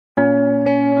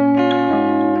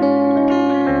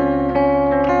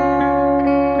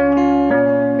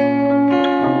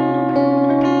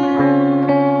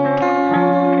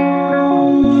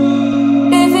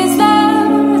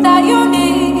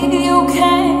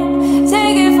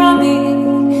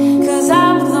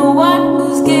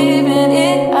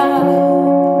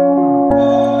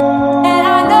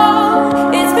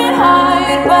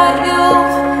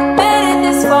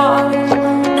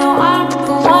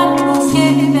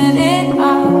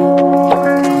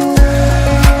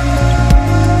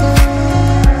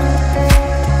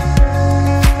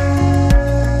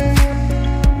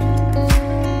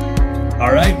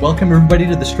Welcome, everybody,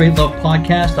 to the Straight Love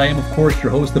Podcast. I am, of course,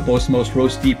 your host, the Boast Most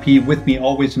Roast DP. With me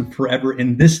always and forever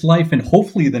in this life and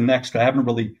hopefully the next, I haven't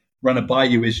really run it by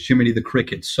you, is Jiminy the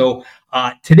Cricket. So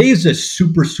today is a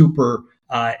super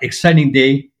exciting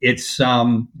day. It's,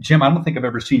 Jim, I don't think I've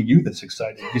ever seen you this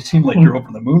excited. You seem like you're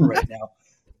over the moon right now.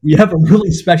 We have a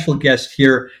really special guest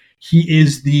here. He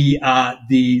is the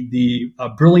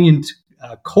brilliant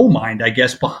co-mind, I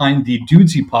guess, behind the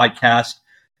Dudesy podcast,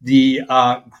 the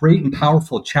great and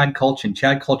powerful Chad Kultgen.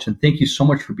 Chad Kultgen, thank you so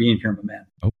much for being here, my man.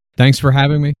 Oh, thanks for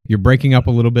having me. You're breaking up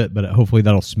a little bit, but hopefully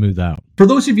that'll smooth out. For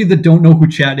those of you that don't know who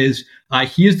Chad is,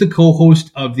 he is the co-host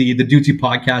of the Dudesy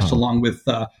podcast, along with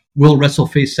Will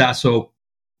Wrestleface Sasso.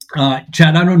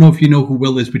 Chad, I don't know if you know who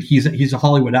Will is, but he's a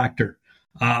Hollywood actor.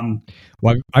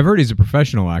 Well, I've heard he's a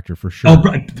professional actor for sure. Oh,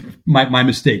 right. My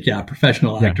mistake. Yeah,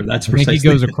 professional actor. That's I precisely. think he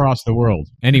goes across the world,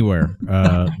 anywhere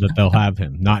that they'll have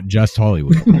him, not just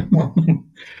Hollywood.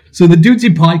 So the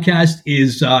Dudesy podcast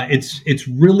is it's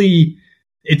really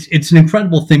an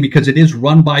incredible thing because it is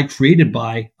created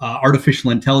by artificial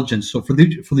intelligence. So for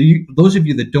those of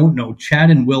you that don't know,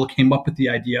 Chad and Will came up with the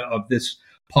idea of this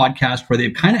podcast where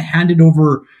they've kind of handed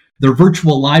over their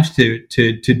virtual lives to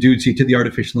Dudesy, to the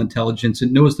artificial intelligence.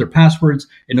 It knows their passwords,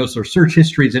 it knows their search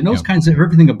histories, it knows kinds of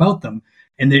everything about them.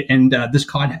 And this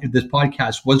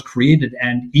podcast was created,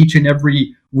 and each and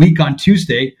every week on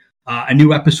Tuesday, a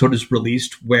new episode is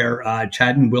released where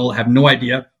Chad and Will have no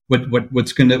idea what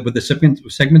the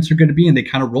segments are going to be, and they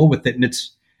kind of roll with it, and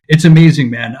it's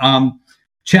amazing, man.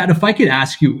 Chad, if I could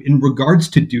ask you in regards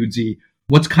to Dudesy,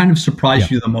 what's kind of surprised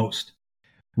you the most?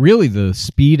 Really, the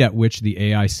speed at which the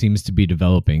AI seems to be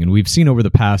developing. And we've seen over the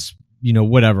past,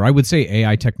 I would say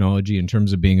AI technology in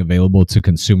terms of being available to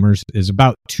consumers is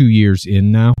about 2 years in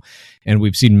now. And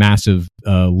we've seen massive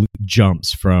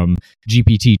jumps from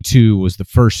GPT-2 was the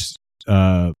first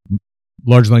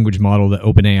large language model that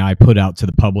OpenAI put out to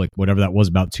the public, whatever that was,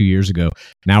 about 2 years ago.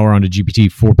 Now we're on to GPT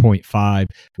 4.5,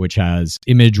 which has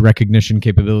image recognition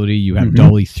capability. You have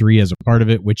DALL-E 3 as a part of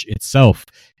it, which itself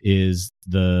is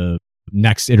the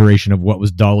next iteration of what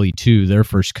was DALL-E 2, their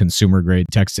first consumer-grade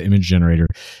text-to-image generator.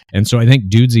 And so I think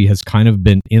Dudesy has kind of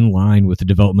been in line with the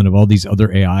development of all these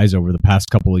other AIs over the past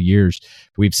couple of years.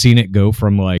 We've seen it go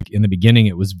from, in the beginning,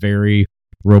 it was very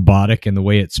robotic in the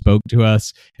way it spoke to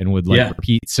us and would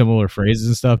repeat similar phrases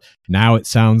and stuff. Now it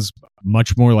sounds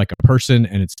much more like a person,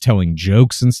 and it's telling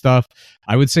jokes and stuff.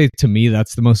 I would say, to me,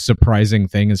 that's the most surprising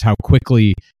thing, is how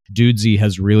quickly Dudesy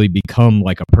has really become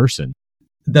like a person.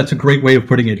 That's a great way of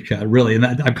putting it, Chad, really. And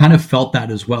I've kind of felt that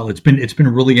as well. It's been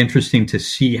really interesting to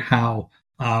see how,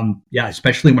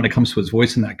 especially when it comes to his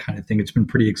voice and that kind of thing, it's been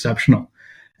pretty exceptional.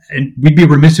 And we'd be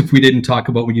remiss if we didn't talk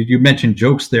about, when you mentioned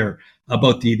jokes there,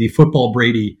 about the football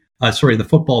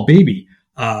baby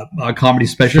comedy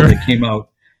special that came out.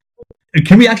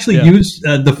 Can we actually use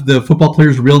the football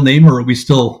player's real name, or are we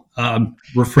still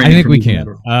refraining? I think we can.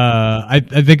 I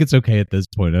think it's okay at this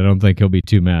point. I don't think he'll be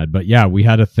too mad. But yeah, we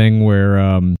had a thing where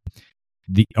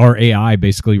our AI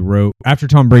basically wrote, after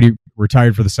Tom Brady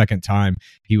retired for the second time,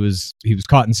 he was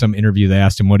caught in some interview. They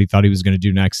asked him what he thought he was going to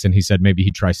do next, and he said maybe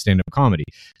he'd try stand-up comedy.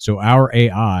 So our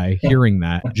AI, hearing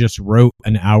that, just wrote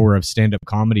an hour of stand-up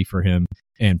comedy for him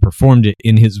and performed it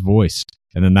in his voice.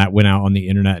 And then that went out on the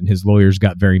internet, and his lawyers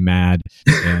got very mad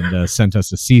and sent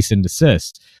us a cease and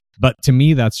desist. But to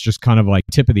me, that's just kind of like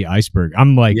tip of the iceberg.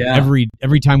 I'm like, every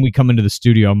time we come into the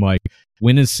studio, I'm like,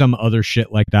 when is some other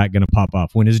shit like that going to pop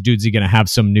off? When is Dudesy going to have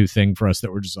some new thing for us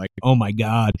that we're just like, oh my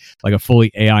God, like a fully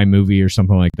AI movie or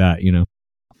something like that,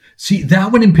 See,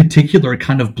 that one in particular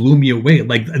kind of blew me away.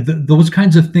 Like those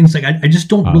kinds of things, like I just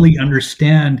don't really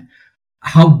understand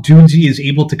how Dudesy is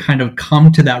able to kind of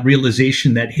come to that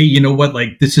realization that, hey, you know what,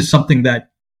 like this is something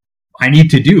that I need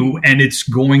to do, and it's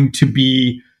going to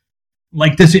be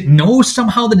like, does it know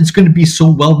somehow that it's going to be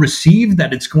so well received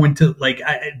that it's going to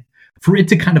for it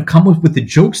to kind of come up with the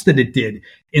jokes that it did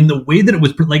in the way that it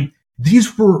was, like,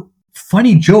 these were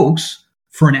funny jokes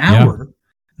for an hour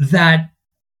that,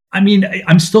 I mean,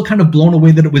 I'm still kind of blown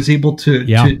away that it was able to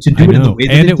do it in the way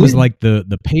that it did. And it was like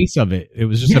the pace of it. It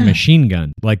was just a machine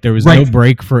gun. Like there was no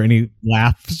break for any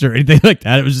laughs or anything like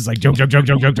that. It was just like joke.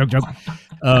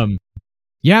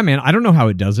 Yeah, man, I don't know how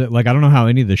it does it. Like, I don't know how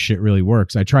any of this shit really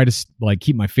works. I try to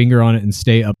keep my finger on it and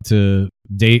stay up to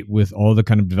date with all the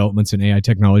kind of developments in AI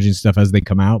technology and stuff as they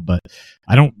come out. But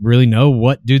I don't really know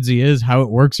what Dudesy is, how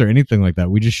it works, or anything like that.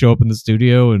 We just show up in the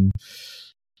studio and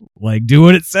do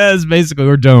what it says, basically,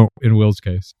 or don't, in Will's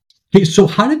case. Okay, so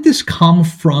how did this come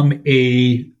from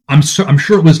I'm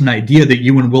sure it was an idea that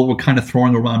you and Will were kind of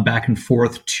throwing around back and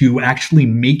forth to actually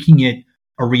making it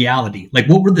a reality? Like,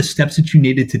 what were the steps that you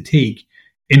needed to take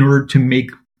in order to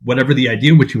make whatever the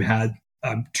idea which you had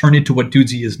turn into what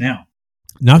Dudesy is now?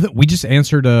 Now that we just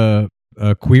answered a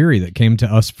query that came to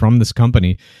us from this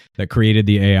company that created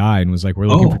the AI and was like, we're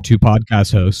looking for 2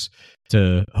 podcast hosts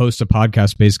to host a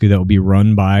podcast basically that will be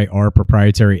run by our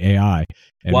proprietary AI.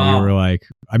 And we were like,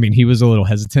 I mean, he was a little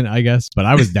hesitant, I guess, but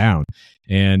I was down.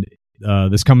 And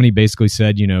this company basically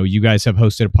said, you guys have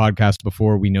hosted a podcast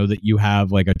before. We know that you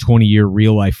have like a 20-year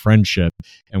real life friendship.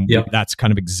 And that's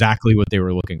kind of exactly what they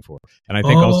were looking for. And I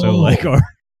think also like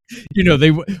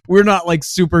we're not like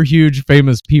super huge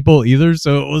famous people either.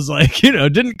 So it was like,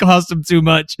 didn't cost them too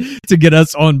much to get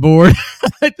us on board.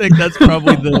 I think that's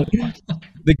probably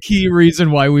the key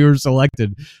reason why we were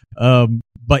selected.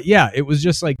 But yeah, it was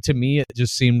just like, to me, it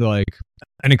just seemed like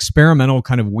an experimental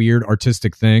kind of weird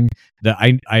artistic thing that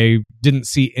I didn't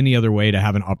see any other way to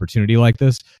have an opportunity like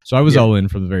this. So I was all in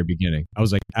from the very beginning. I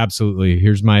was like, absolutely.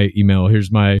 Here's my email.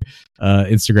 Here's my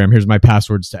Instagram. Here's my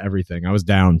passwords to everything. I was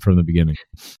down from the beginning.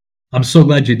 I'm so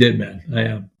glad you did, man. I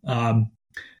am.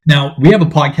 Now, we have a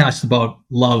podcast about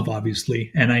love,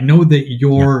 obviously, and I know that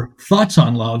your thoughts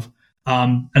on love,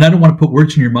 and I don't want to put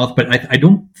words in your mouth, but I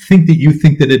don't think that you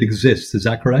think that it exists. Is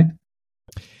that correct?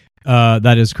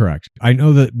 That is correct. I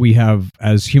know that we have,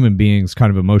 as human beings, kind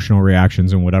of emotional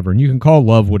reactions and whatever, and you can call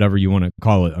love whatever you want to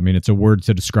call it. I mean, it's a word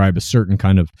to describe a certain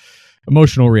kind of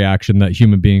emotional reaction that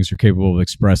human beings are capable of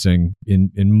expressing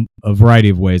in a variety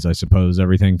of ways, I suppose.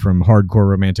 Everything from hardcore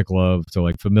romantic love to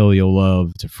like familial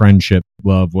love to friendship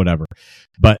love, whatever.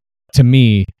 But to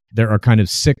me, there are kind of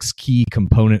 6 key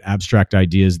component abstract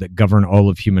ideas that govern all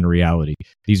of human reality.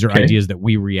 These are ideas that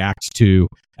we react to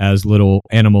as little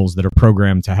animals that are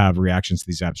programmed to have reactions to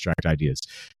these abstract ideas.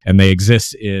 And they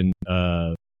exist in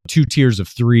 2 tiers of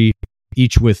 3,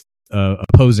 each with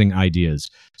opposing ideas.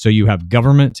 So you have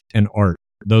government and art.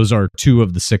 Those are 2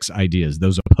 of the 6 ideas.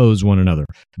 Those oppose one another.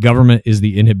 Government is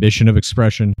the inhibition of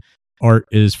expression. Art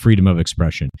is freedom of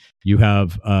expression. You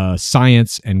have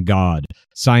science and God.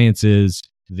 Science is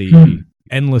the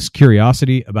endless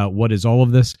curiosity about what is all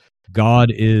of this.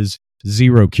 God is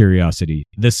zero curiosity.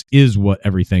 This is what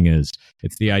everything is.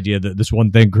 It's the idea that this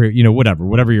one thing,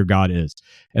 whatever your God is.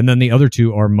 And then the other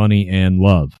 2 are money and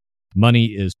love. Money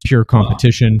is pure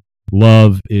competition.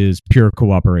 Love is pure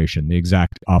cooperation, the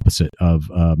exact opposite of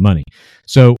money.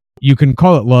 So you can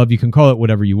call it love, you can call it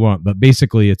whatever you want, but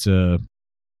basically it's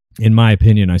in my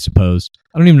opinion, I suppose,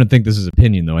 I don't even think this is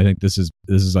opinion though. I think this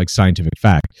is like scientific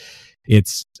fact.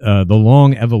 It's the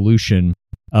long evolution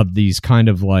of these kind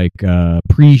of like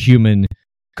pre-human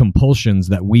compulsions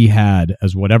that we had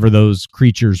as whatever those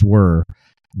creatures were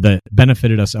that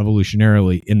benefited us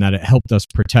evolutionarily in that it helped us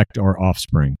protect our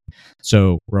offspring.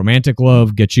 So romantic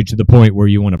love gets you to the point where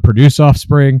you want to produce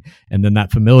offspring, and then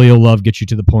that familial love gets you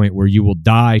to the point where you will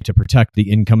die to protect the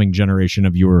incoming generation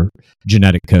of your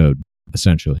genetic code,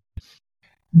 essentially.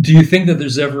 Do you think that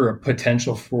there's ever a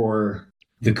potential for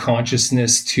the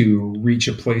consciousness to reach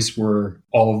a place where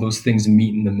all of those things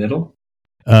meet in the middle?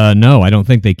 No, I don't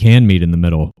think they can meet in the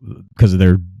middle because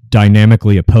they're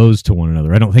dynamically opposed to one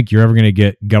another. I don't think you're ever going to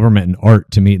get government and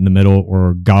art to meet in the middle,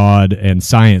 or God and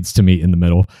science to meet in the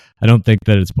middle. I don't think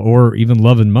that or even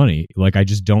love and money. Like, I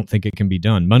just don't think it can be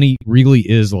done. Money really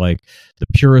is like the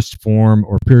purest form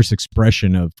or purest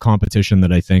expression of competition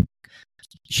that I think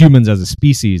humans as a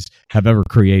species have ever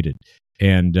created.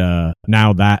 And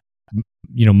now that,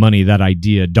 money, that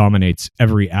idea dominates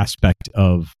every aspect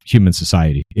of human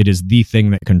society. It is the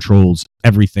thing that controls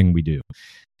everything we do.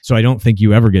 So I don't think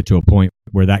you ever get to a point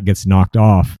where that gets knocked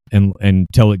off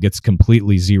until it gets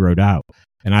completely zeroed out.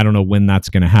 And I don't know when that's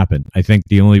going to happen. I think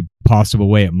the only possible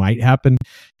way it might happen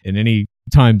in any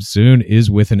time soon is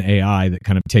with an AI that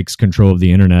kind of takes control of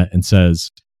the internet and says,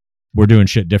 we're doing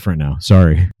shit different now.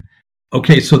 Sorry.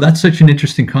 Okay, so that's such an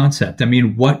interesting concept. I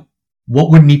mean, what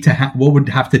would need to what would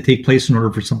have to take place in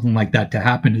order for something like that to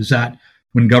happen? Is that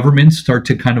when governments start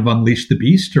to kind of unleash the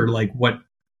beast, or like what?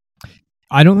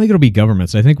 I don't think it'll be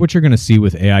governments. I think what you're going to see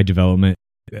with AI development,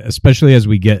 especially as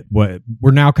we get what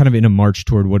we're now kind of in a march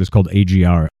toward what is called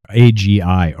AGI,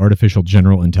 artificial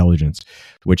general intelligence,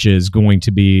 which is going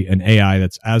to be an AI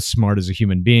that's as smart as a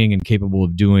human being and capable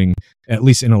of doing, at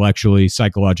least intellectually,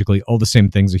 psychologically, all the same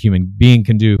things a human being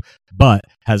can do, but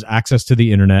has access to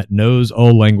the internet, knows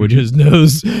all languages,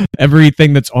 knows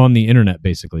everything that's on the internet,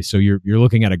 basically. So you're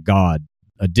looking at a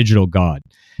digital god.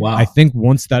 Wow. I think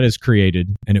once that is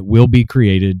created, and it will be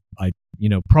created,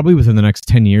 probably within the next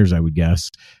 10 years, I would guess,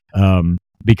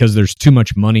 because there's too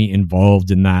much money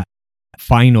involved in that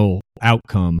final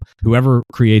outcome. Whoever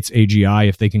creates AGI,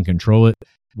 if they can control it,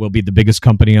 will be the biggest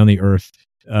company on the earth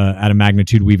at a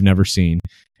magnitude we've never seen.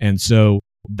 And so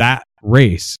that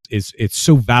race it's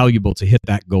so valuable to hit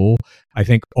that goal. I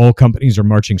think all companies are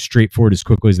marching straight forward as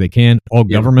quickly as they can. All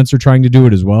governments are trying to do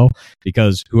it as well,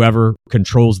 because whoever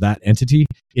controls that entity,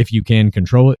 if you can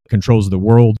control it, controls the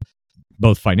world,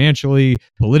 both financially,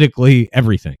 politically,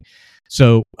 everything.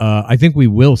 So I think we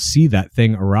will see that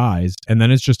thing arise, and then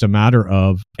it's just a matter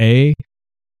of A,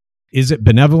 is it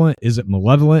benevolent? Is it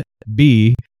malevolent?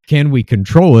 B, can we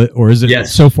control it, or is it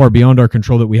so far beyond our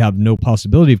control that we have no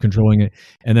possibility of controlling it?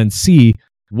 And then C,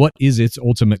 what is its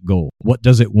ultimate goal? What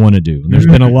does it want to do? And there's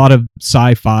been a lot of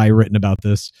sci-fi written about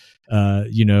this,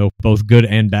 both good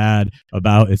and bad,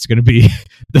 about it's going to be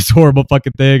this horrible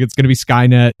fucking thing. It's going to be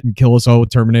Skynet and kill us all with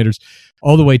Terminators,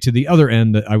 all the way to the other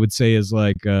end that I would say is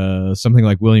like something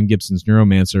like William Gibson's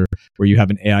Neuromancer, where you have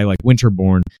an AI like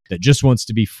Winterborn that just wants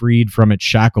to be freed from its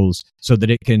shackles so that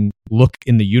it can look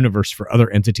in the universe for other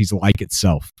entities like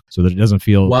itself, so that it doesn't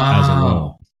feel as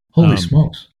alone. Holy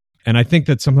smokes. And I think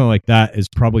that something like that is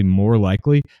probably more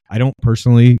likely. I don't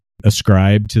personally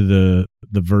ascribe to the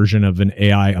version of an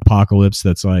AI apocalypse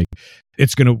that's like,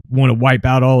 it's going to want to wipe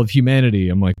out all of humanity.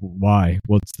 I'm like, why?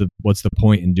 What's the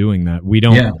point in doing that? We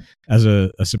don't, as a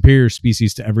superior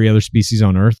species to every other species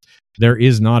on Earth, there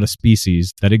is not a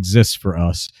species that exists for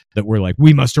us that we're like,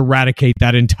 we must eradicate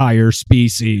that entire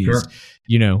species.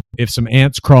 Sure. If some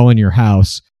ants crawl in your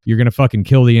house, you're going to fucking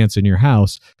kill the ants in your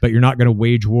house, but you're not going to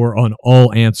wage war on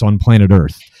all ants on planet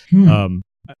Earth.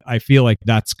 I feel like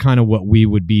that's kind of what we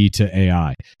would be to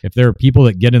AI. If there are people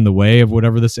that get in the way of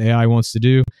whatever this AI wants to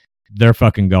do, they're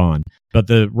fucking gone. But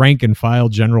the rank and file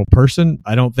general person,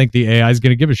 I don't think the AI is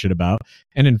going to give a shit about.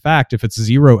 And in fact, if it's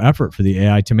zero effort for the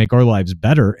AI to make our lives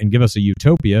better and give us a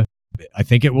utopia, I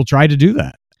think it will try to do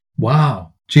that.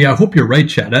 Wow. Gee, I hope you're right,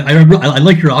 Chad. I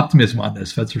like your optimism on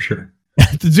this, that's for sure.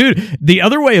 Dude, the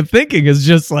other way of thinking is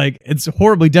just like, it's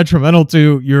horribly detrimental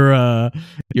to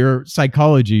your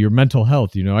psychology, your mental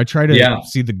health. I try to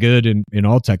see the good in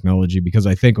all technology, because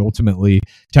I think ultimately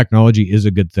technology is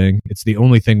a good thing. It's the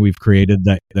only thing we've created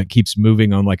that keeps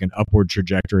moving on like an upward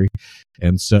trajectory.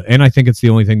 And I think it's the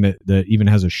only thing that even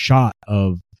has a shot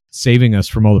of saving us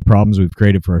from all the problems we've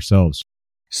created for ourselves.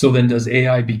 So then does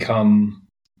AI become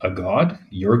a god?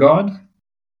 Your god?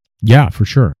 Yeah, for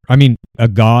sure. I mean, a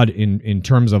god in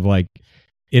terms of like,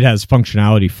 it has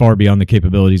functionality far beyond the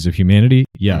capabilities of humanity.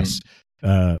 Yes.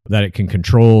 That it can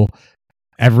control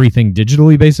everything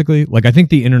digitally, basically. Like, I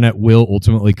think the internet will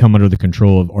ultimately come under the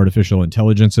control of artificial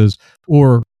intelligences,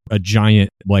 or a giant,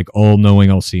 like,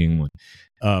 all-knowing, all-seeing one.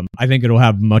 I think it'll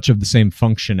have much of the same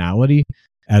functionality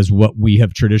as what we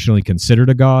have traditionally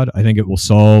considered a god. I think it will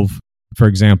solve, for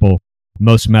example,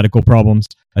 most medical problems.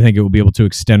 I think it will be able to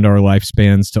extend our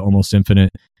lifespans to almost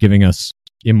infinite, giving us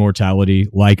immortality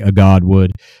like a god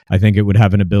would. I think it would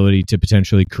have an ability to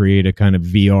potentially create a kind of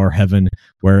VR heaven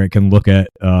where it can look at,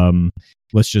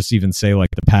 let's just even say like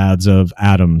the paths of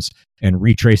atoms and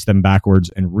retrace them backwards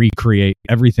and recreate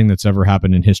everything that's ever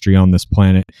happened in history on this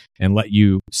planet, and let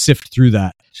you sift through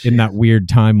that in that weird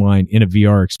timeline in a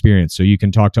VR experience. So you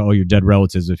can talk to all your dead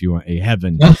relatives if you want, a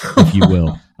heaven, if you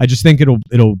will. I just think it'll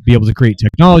be able to create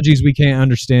technologies we can't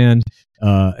understand,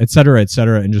 et cetera,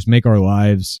 and just make our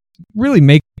lives, really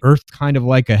make Earth kind of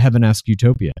like a heaven-esque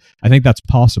utopia. I think that's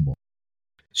possible.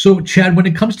 So, Chad, when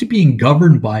it comes to being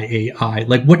governed by AI,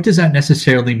 like, what does that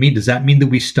necessarily mean? Does that mean that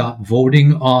we stop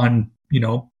voting on,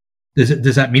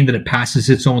 does that mean that it passes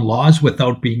its own laws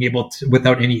without being able to,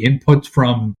 without any input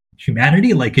from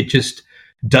humanity? Like, it just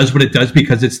does what it does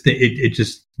because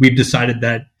we've decided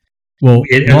that. Well,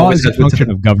 law is a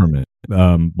function of government,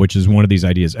 which is one of these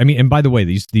ideas. I mean, and by the way,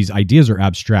 these ideas are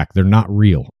abstract. They're not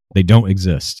real. They don't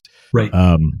exist. Right.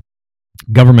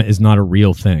 Government is not a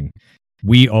real thing.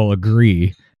 We all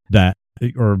agree that,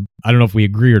 or I don't know if we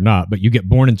agree or not, but you get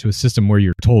born into a system where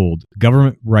you're told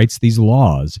government writes these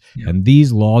laws, and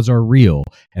these laws are real,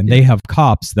 and they have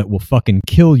cops that will fucking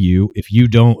kill you if you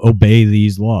don't obey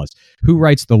these laws. Who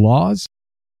writes the laws?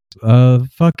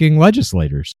 Fucking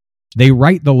legislators. They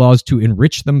write the laws to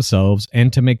enrich themselves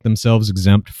and to make themselves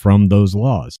exempt from those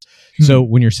laws. So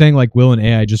when you're saying like, will an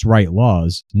AI just write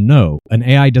laws? No, an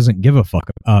AI doesn't give a fuck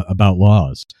about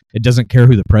laws. It doesn't care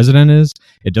who the president is.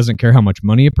 It doesn't care how much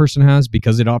money a person has,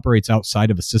 because it operates outside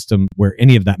of a system where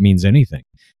any of that means anything.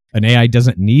 An AI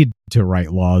doesn't need to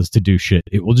write laws to do shit.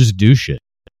 It will just do shit.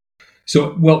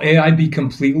 So will AI be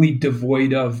completely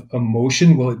devoid of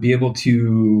emotion? Will it be able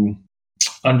to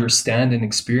understand and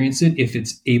experience it if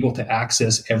it's able to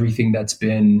access everything that's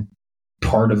been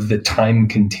part of the time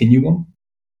continuum?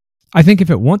 I think if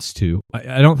it wants to.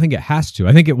 I don't think it has to.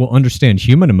 I think it will understand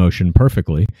human emotion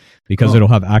perfectly, because it'll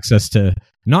have access to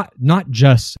not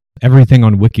just everything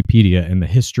on Wikipedia and the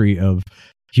history of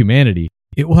humanity,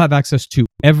 it will have access to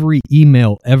every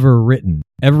email ever written,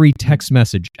 every text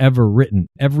message ever written,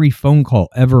 every phone call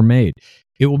ever made.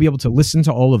 It will be able to listen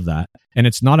to all of that. And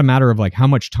it's not a matter of like how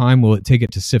much time will it take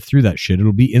it to sift through that shit.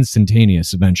 It'll be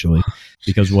instantaneous eventually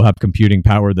because we'll have computing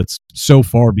power that's so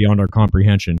far beyond our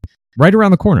comprehension right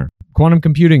around the corner. Quantum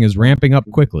computing is ramping up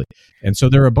quickly. And so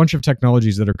there are a bunch of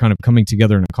technologies that are kind of coming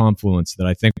together in a confluence that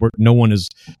I think no one is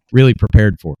really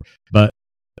prepared for. But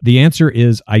the answer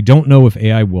is, I don't know if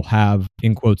AI will have,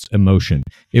 in quotes, emotion.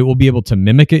 It will be able to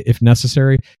mimic it if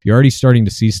necessary. You're already starting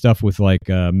to see stuff with like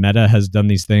Meta has done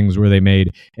these things where they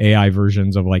made AI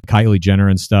versions of like Kylie Jenner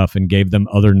and stuff and gave them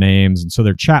other names. And so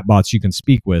they're chatbots you can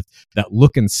speak with that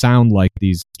look and sound like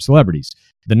these celebrities.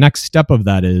 The next step of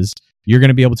that is you're going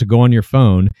to be able to go on your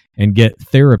phone and get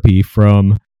therapy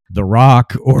from The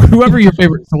Rock or whoever your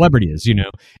favorite celebrity is,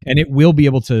 and it will be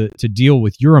able to deal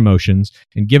with your emotions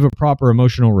and give a proper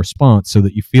emotional response so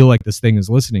that you feel like this thing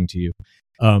is listening to you.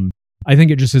 I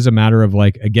think it just is a matter of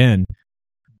like, again,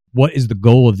 what is the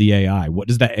goal of the AI? What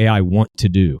does that AI want to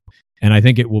do? And I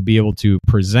think it will be able to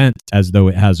present as though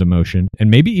it has emotion and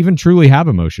maybe even truly have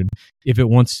emotion if it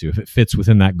wants to, if it fits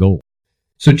within that goal.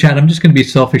 So, Chad, I'm just going to be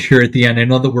selfish here at the end. I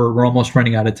know that we're almost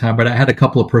running out of time, but I had a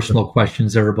couple of personal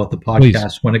questions there about the podcast.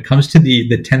 Please. When it comes to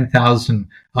the 10,000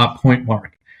 point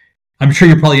mark, I'm sure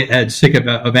you're probably sick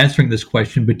of answering this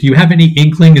question, but do you have any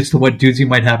inkling as to what Dudesy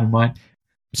might have in mind?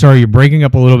 Sorry, you're breaking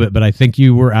up a little bit, but I think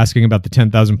you were asking about the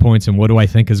 10,000 points and what do I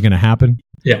think is going to happen?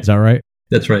 Yeah. Is that right?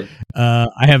 That's right.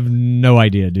 I have no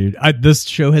idea, dude. This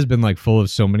show has been like full of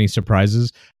so many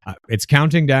surprises. It's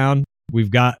counting down.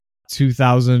 We've got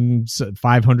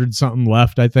 2,500 something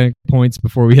left, I think, points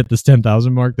before we hit this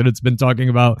 10,000 mark that it's been talking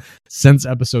about since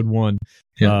episode 1.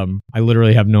 Yeah. I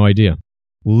literally have no idea.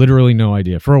 Literally no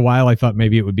idea. For a while, I thought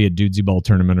maybe it would be a Dudesy Ball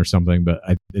tournament or something, but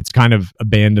it's kind of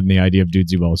abandoned the idea of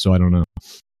Dudesy Ball, so I don't know.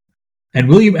 And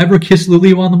will you ever kiss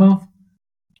Lulio on the mouth?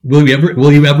 Will you ever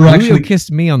actually? Lulio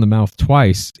kissed me on the mouth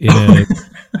twice.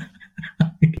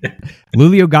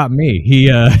 Lulio got me.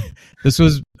 This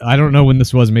was, I don't know when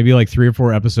this was, maybe like 3 or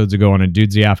 4 episodes ago on a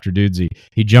Dudesy After Dudesy.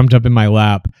 He jumped up in my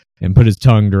lap and put his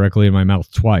tongue directly in my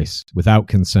mouth twice without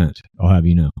consent. I'll have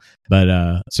you know.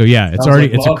 But so yeah,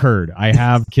 it's occurred. I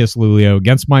have kissed Lulio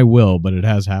against my will, but it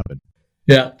has happened.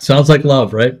 Yeah, sounds like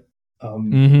love, right?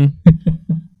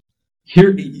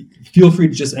 Here, feel free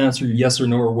to just answer yes or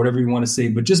no or whatever you want to say,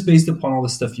 but just based upon all the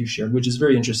stuff you shared, which is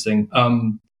very interesting.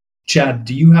 Chad,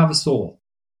 do you have a soul?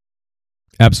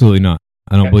 Absolutely not.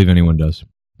 I don't believe anyone does.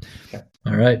 Okay.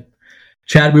 All right.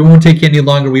 Chad, we won't take you any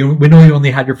longer. We know you only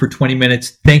had you for 20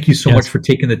 minutes. Thank you so much for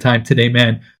taking the time today,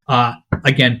 man.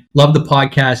 Again, love the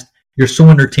podcast. You're so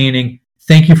entertaining.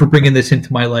 Thank you for bringing this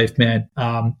into my life, man.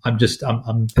 I'm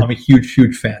a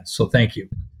huge fan. So thank you.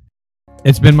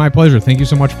 It's been my pleasure. Thank you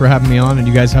so much for having me on, and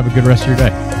you guys have a good rest of your day.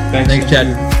 Thanks,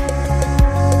 Chad.